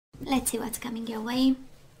Let's see what's coming your way.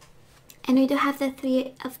 And we do have the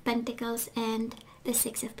Three of Pentacles and the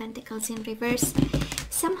Six of Pentacles in reverse.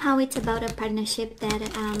 Somehow it's about a partnership that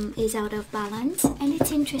is out of balance. And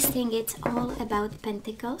it's interesting, it's all about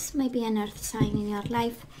Pentacles. Maybe an earth sign in your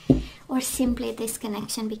life. Or simply this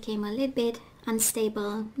connection became a little bit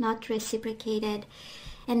unstable, not reciprocated.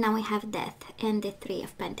 And now we have Death and the Three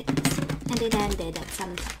of Pentacles. And it ended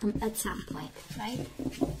at some point, right?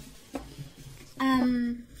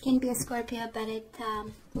 Can be a Scorpio, but it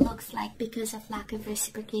looks like because of lack of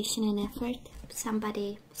reciprocation and effort,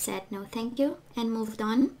 somebody said no thank you and moved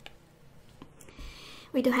on.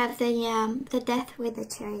 We do have the Death with the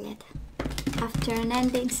Chariot. After an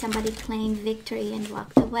ending, somebody claimed victory and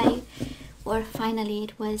walked away, or finally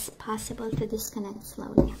it was possible to disconnect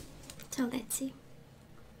slowly. So let's see.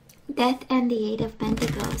 Death and the Eight of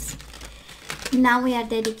Pentacles. Now we are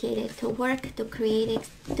dedicated to work, to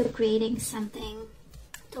creating something,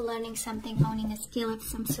 to learning something, honing a skill of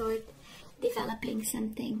some sort, developing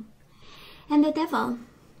something. And the Devil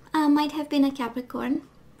might have been a Capricorn,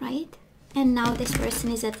 right? And now this person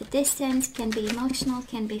is at a distance, can be emotional,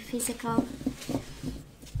 can be physical.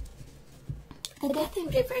 The Death in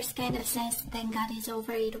reverse kind of says, thank God it's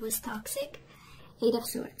over, it was toxic. Eight of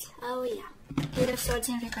Swords. Oh yeah. Eight of Swords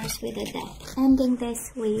in reverse with the Death. Ending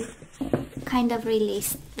this, we kind of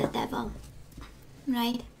released the Devil,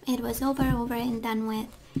 right? It was over and done with.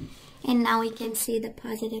 And now we can see the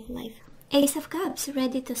positive life. Ace of Cups,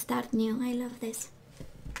 ready to start new. I love this.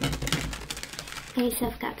 Ace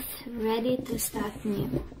of Cups, ready to start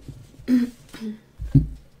new.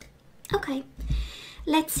 Okay,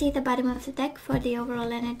 let's see the bottom of the deck for the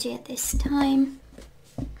overall energy at this time.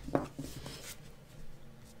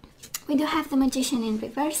 We do have the Magician in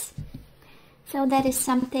reverse. So that is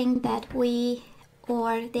something that we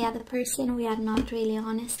or the other person, we are not really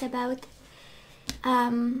honest about.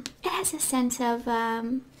 It has a sense of,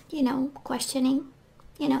 you know, questioning.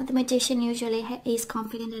 You know, the Magician usually is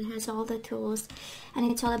confident and has all the tools,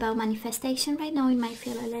 and it's all about manifestation. Right now, we might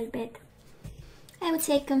feel a little bit, I would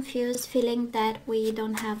say, confused, feeling that we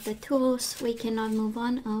don't have the tools, we cannot move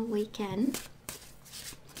on, or we can.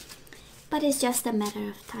 But it's just a matter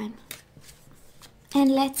of time.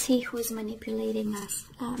 And let's see who's manipulating us,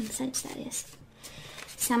 Sagittarius.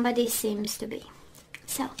 Somebody seems to be.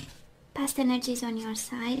 So, past energies on your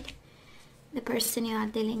side, the person you are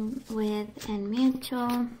dealing with, and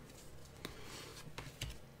mutual.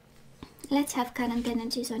 Let's have current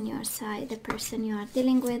energies on your side, the person you are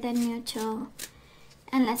dealing with, and mutual.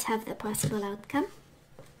 And let's have the possible outcome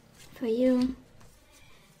for you,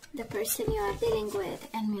 the person you are dealing with,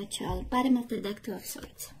 and mutual. Bottom of the deck, Two of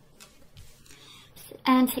Swords.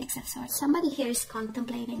 And Six of Swords. Somebody here is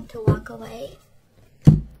contemplating to walk away,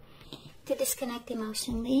 to disconnect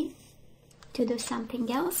emotionally, to do something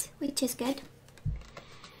else, which is good.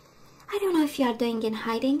 I don't know if you are doing in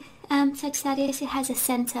hiding, Sagittarius. It has a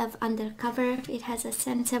sense of undercover, it has a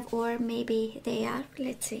sense of, or maybe they are,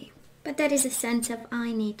 let's see. But there is a sense of,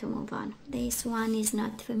 I need to move on. This one is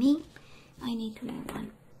not for me, I need to move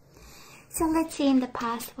on. So let's see in the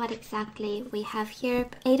past what exactly we have here.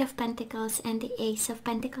 Eight of Pentacles and the Ace of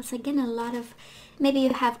Pentacles. Again, a lot of, maybe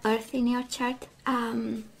you have Earth in your chart.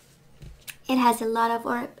 It has a lot of,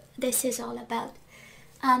 or this is all about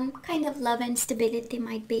kind of love and stability,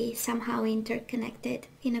 might be somehow interconnected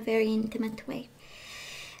in a very intimate way.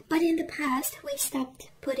 But in the past, we stopped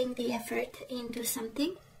putting the effort into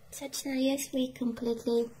something. Sagittarius, we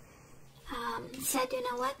completely said, you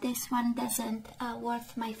know what, this one doesn't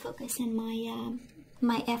worth my focus and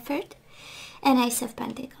my effort. And Ace of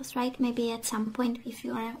Pentacles, right? Maybe at some point, if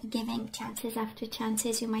you are giving chances after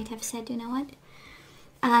chances, you might have said, you know what,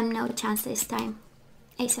 no chance this time.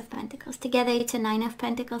 Ace of Pentacles. Together it's a Nine of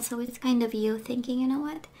Pentacles, so it's kind of you thinking, you know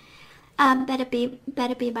what, better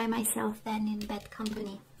be by myself than in bad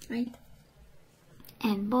company, right?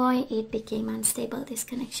 And boy, it became unstable, this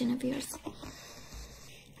connection of yours.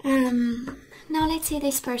 Now let's see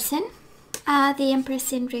this person. The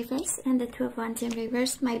Empress in reverse and the Two of Wands in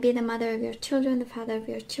reverse might be the mother of your children, the father of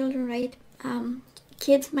your children, right?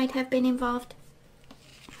 Kids might have been involved.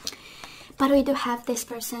 But we do have this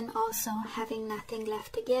person also having nothing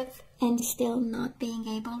left to give and still not being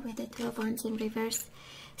able, with the Two of Wands in reverse,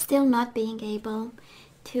 still not being able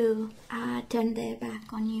to turn their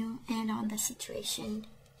back on you and on the situation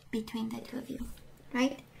between the two of you,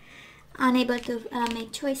 right? Unable to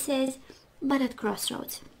make choices, but at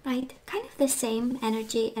crossroads, right? Kind of the same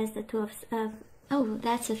energy as the Two of, oh,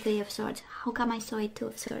 that's a Three of Swords. How come I saw it Two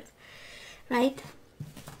of Swords, right?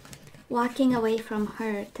 walking away from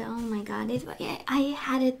hurt. Oh my God, I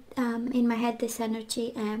had it in my head, this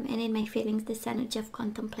energy, and in my feelings, this energy of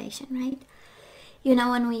contemplation, right? You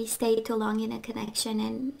know, when we stay too long in a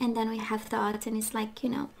connection and then we have thoughts and it's like, you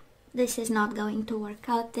know, this is not going to work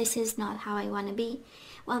out, this is not how I want to be.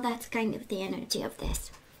 Well, that's kind of the energy of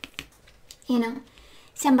this. You know,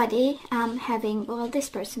 somebody having, well, this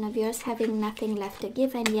person of yours having nothing left to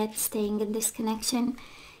give and yet staying in this connection,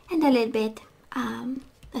 and a little bit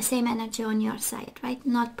the same energy on your side, right?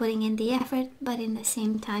 Not putting in the effort, but in the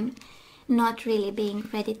same time not really being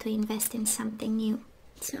ready to invest in something new.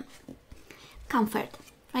 So comfort,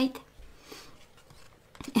 right?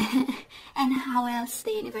 And how else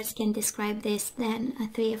the universe can describe this than a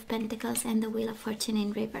Three of Pentacles and the Wheel of Fortune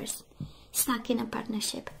in reverse? Stuck in a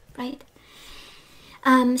partnership, right?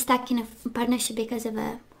 Stuck in a partnership because of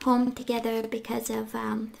a home together, because of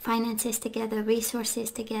finances together,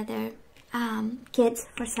 resources together, kids.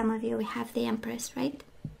 For some of you, we have the Empress, right?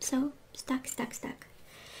 So stuck,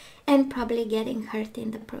 and probably getting hurt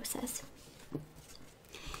in the process.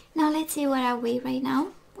 Now let's see, where are we right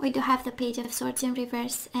now? We do have the Page of Swords in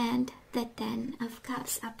reverse and the Ten of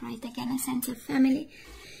Cups upright. Again, a sense of family,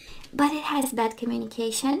 but it has bad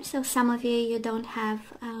communication. So some of you, you don't have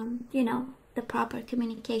you know, the proper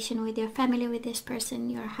communication with your family, with this person,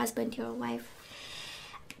 your husband, your wife.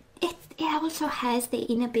 It also has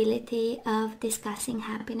the inability of discussing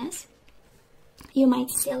happiness. You might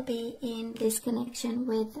still be in this connection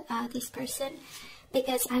with this person,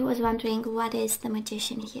 because I was wondering, what is the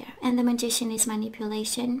Magician here? And the Magician is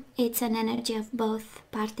manipulation. It's an energy of both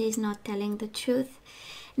parties not telling the truth,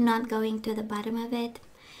 not going to the bottom of it.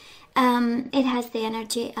 It has the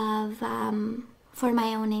energy of for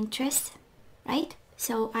my own interest, right?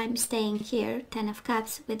 So I'm staying here, Ten of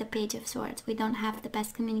Cups with the Page of Swords. We don't have the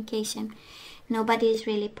best communication. Nobody is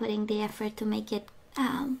really putting the effort to make it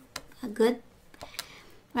good,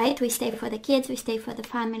 right? We stay for the kids, we stay for the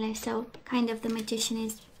family. So kind of the Magician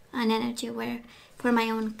is an energy where for my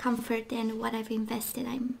own comfort and what I've invested,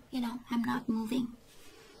 I'm not moving.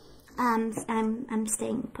 I'm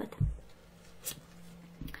staying put.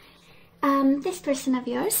 This person of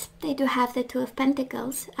yours, they do have the Two of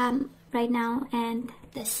Pentacles right now and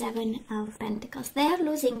the Seven of Pentacles. They are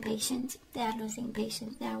losing patience. They are losing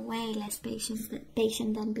patience. They are way less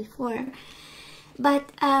patient than before.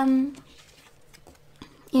 But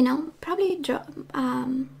you know, probably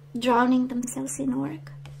drowning themselves in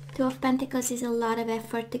work. Two of Pentacles is a lot of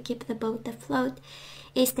effort to keep the boat afloat.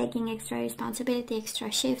 Is taking extra responsibility,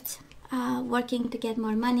 extra shifts, working to get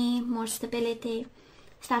more money, more stability,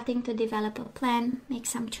 starting to develop a plan, make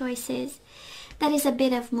some choices. That is a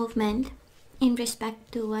bit of movement in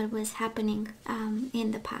respect to what was happening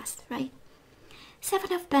in the past, right?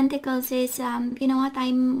 Seven of Pentacles is, you know what,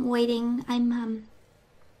 I'm waiting. I'm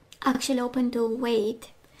actually open to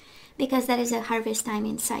wait, because there is a harvest time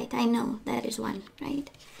in sight. I know that is one, right?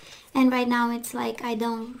 And right now it's like, I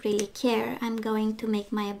don't really care. I'm going to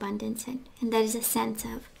make my abundance, and there is a sense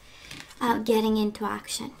of getting into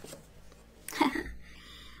action.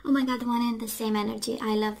 Oh my God, one and the same energy.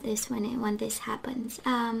 I love this when this happens,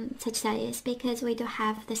 Sagittarius, because we do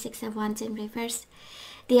have the Six of Wands in reverse,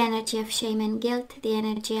 the energy of shame and guilt, the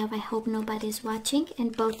energy of I hope nobody's watching,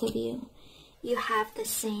 and both of you have the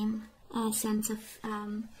same sense of,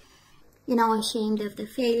 you know, ashamed of the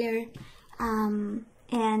failure, and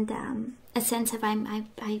a sense of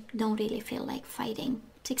I don't really feel like fighting.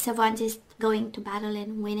 Six of Wands is going to battle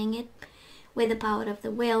and winning it with the power of the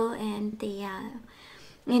will and the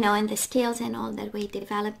you know, and the skills and all that we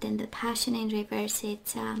developed, and the passion in reverse.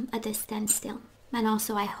 It's at a standstill. And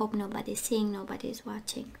also, I hope nobody's seeing, nobody's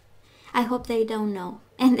watching. I hope they don't know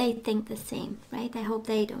and they think the same, right? I hope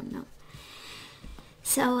they don't know.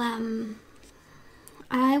 So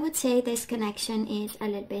I would say this connection is a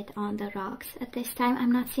little bit on the rocks at this time.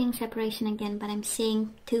 I'm not seeing separation again, but I'm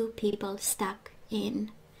seeing two people stuck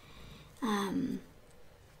in a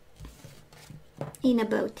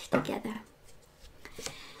boat together.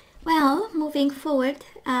 Well, moving forward,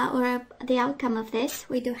 or the outcome of this,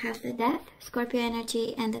 we do have the Death, Scorpio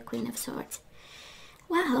energy, and the Queen of Swords.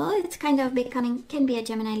 Well, it's kind of becoming, can be a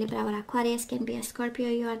Gemini, Libra, or Aquarius, can be a Scorpio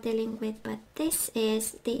you are dealing with, but this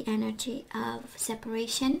is the energy of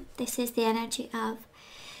separation. This is the energy of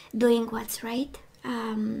doing what's right,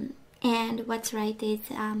 and what's right is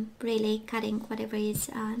really cutting whatever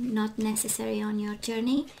is not necessary on your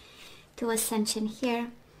journey to ascension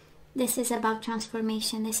here. This is about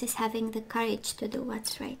transformation. This is having the courage to do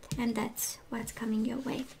what's right, and that's what's coming your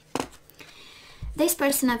way. This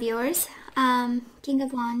person of yours, King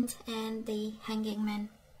of Wands and the Hanging Man,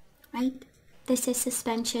 right? This is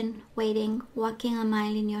suspension, waiting, walking a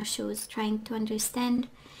mile in your shoes, trying to understand.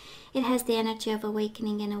 It has the energy of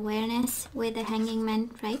awakening and awareness with the Hanging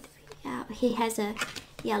Man, right? He has a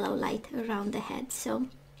yellow light around the head, so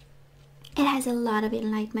it has a lot of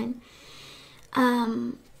enlightenment.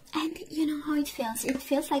 And you know how it feels. It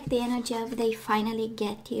feels like the energy of they finally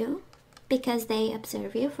get you because they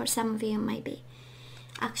observe you. For some of you, it might be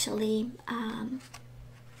actually, I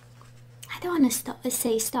don't want to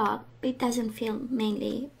say stalk. It doesn't feel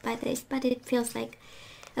mainly by this, but it feels like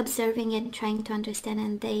observing and trying to understand,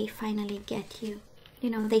 and they finally get you. You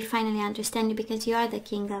know, they finally understand you because you are the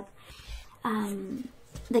king of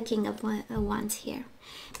wands here.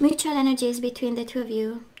 Mutual energies between the two of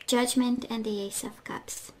you, Judgment and the Ace of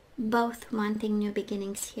Cups, both wanting new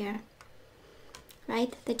beginnings here,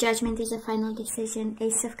 right? The Judgment is a final decision.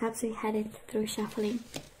 Ace of Cups, we had it through shuffling.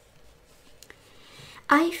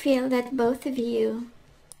 I feel that both of you,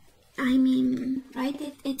 I mean,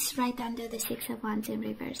 right, it's right under the Six of Wands in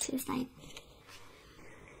reverse. It's like,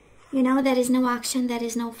 you know, there is no action, there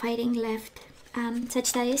is no fighting left.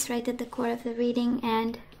 Sagittarius, right at the core of the reading,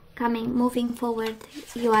 and moving forward,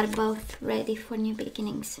 you are both ready for new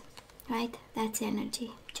beginnings, right? That's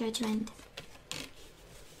energy, Judgment.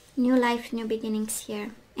 New life, new beginnings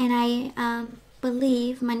here. And I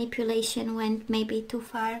believe manipulation went maybe too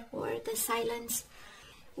far, or the silence,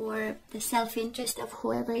 or the self-interest of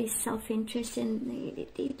whoever is self-interest, and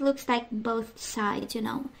it looks like both sides, you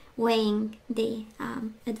know, weighing the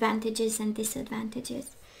advantages and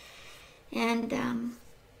disadvantages, and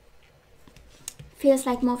feels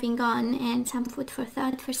like moving on and some food for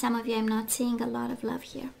thought. For some of you, I'm not seeing a lot of love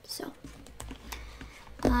here, so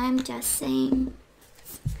I'm just saying.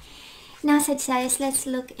 Now, Sagittarius, let's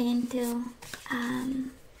look into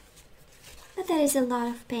but there is a lot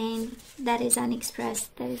of pain that is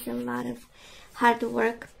unexpressed. There is a lot of hard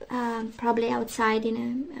work, probably outside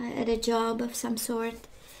at a job of some sort,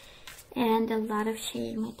 and a lot of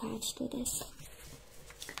shame attached to this.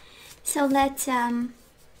 So let's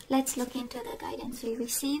look into the guidance we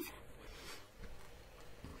receive.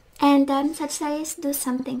 And Sagittarius, do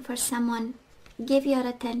something for someone. Give your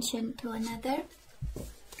attention to another.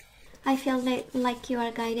 I feel like you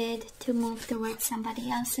are guided to move towards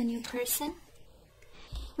somebody else, a new person.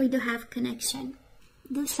 We do have connection.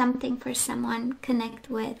 Do something for someone, connect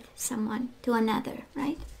with someone, to another,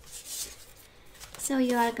 right? So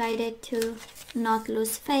you are guided to not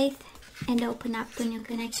lose faith and open up to new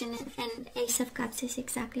connection, and Ace of Cups is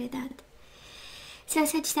exactly that. So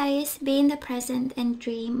Sagittarius, be in the present and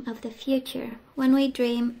dream of the future. When we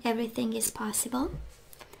dream, everything is possible.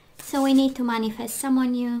 So we need to manifest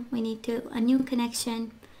someone new, we need a new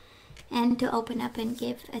connection, and to open up and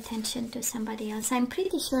give attention to somebody else. I'm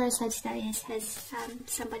pretty sure Sagittarius has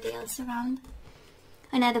somebody else around,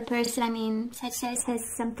 another person. I mean, Sagittarius has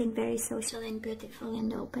something very social and beautiful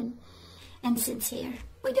and open and sincere.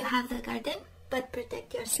 We do have the garden, but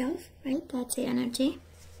protect yourself, right? That's the energy.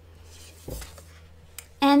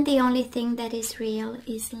 And the only thing that is real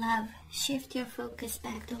is love. Shift your focus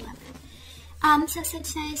back to love. So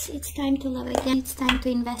Sagittarius, it's time to love again. It's time to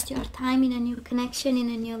invest your time in a new connection, in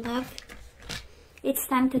a new love. It's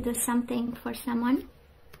time to do something for someone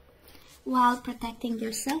while protecting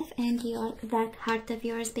yourself and that heart of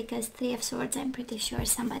yours, because Three of Swords, I'm pretty sure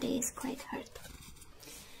somebody is quite hurt.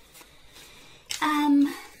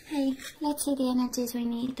 Hey, let's see the energies we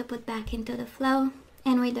need to put back into the flow.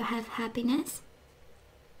 And we do have happiness.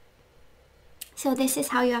 So this is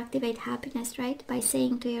how you activate happiness, right? By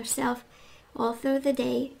saying to yourself all through the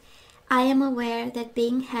day, I am aware that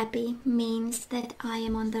being happy means that I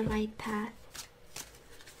am on the right path.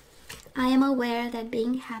 I am aware that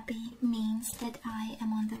being happy means that I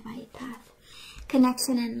am on the right path.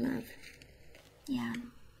 Connection and love. Yeah.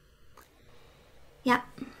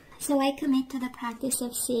 So I commit to the practice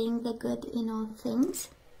of seeing the good in all things.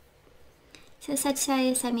 So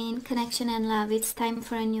Sagittarius, I mean, connection and love. It's time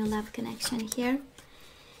for a new love connection here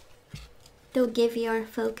to give your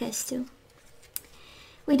focus to.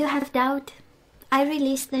 We do have doubt. I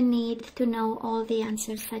release the need to know all the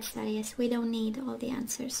answers, Sagittarius. We don't need all the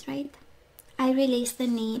answers, right? I release the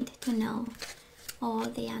need to know all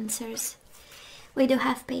the answers. We do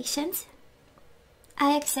have patience.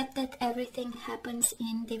 I accept that everything happens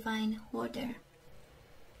in divine order.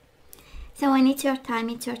 So when it's your time,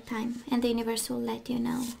 and the universe will let you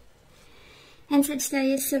know. And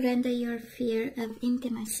Sagittarius, surrender your fear of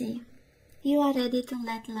intimacy. You are ready to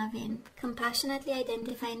let love in. Compassionately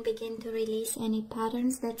identify and begin to release any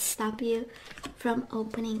patterns that stop you from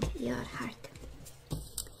opening your heart.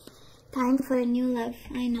 Time for a new love.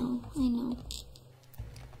 I know.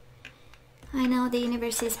 I know the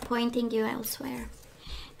universe is pointing you elsewhere.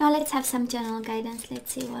 Now let's have some general guidance.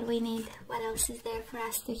 Let's see what we need. What else is there for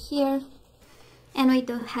us to hear? And we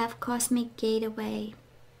do have Cosmic Gateway.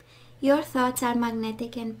 Your thoughts are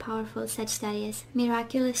magnetic and powerful, Sagittarius.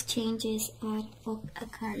 Miraculous changes are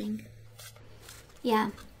occurring. Yeah,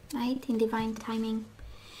 right? In divine timing.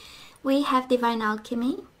 We have Divine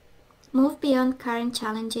Alchemy. Move beyond current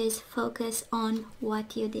challenges. Focus on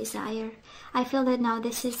what you desire. I feel that now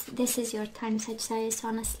this is your time, Sagittarius,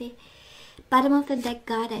 honestly. Bottom of the deck,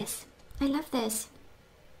 Goddess. I love this.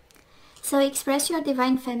 So express your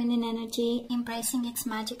divine feminine energy, embracing its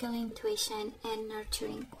magical intuition and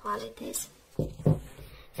nurturing qualities.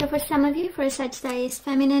 So for some of you, for Sagittarius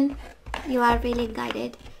feminine, you are really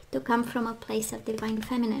guided to come from a place of divine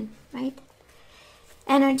feminine, right?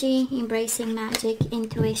 Energy, embracing magic,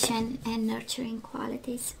 intuition, and nurturing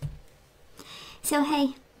qualities. So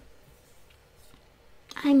hey,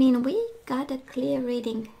 I mean, we got a clear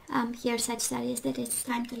reading here, Sagittarius, that it's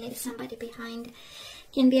time to leave somebody behind.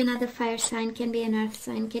 Can be another fire sign, can be an earth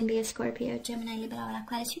sign, can be a Scorpio, Gemini, Libra, or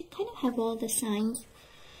Aquarius. We kind of have all the signs,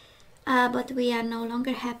 but we are no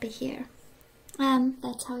longer happy here.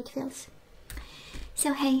 That's how it feels.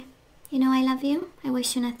 So hey, you know I love you. I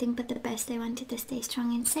wish you nothing but the best. I want you to stay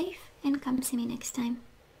strong and safe, and come see me next time.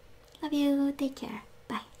 Love you. Take care.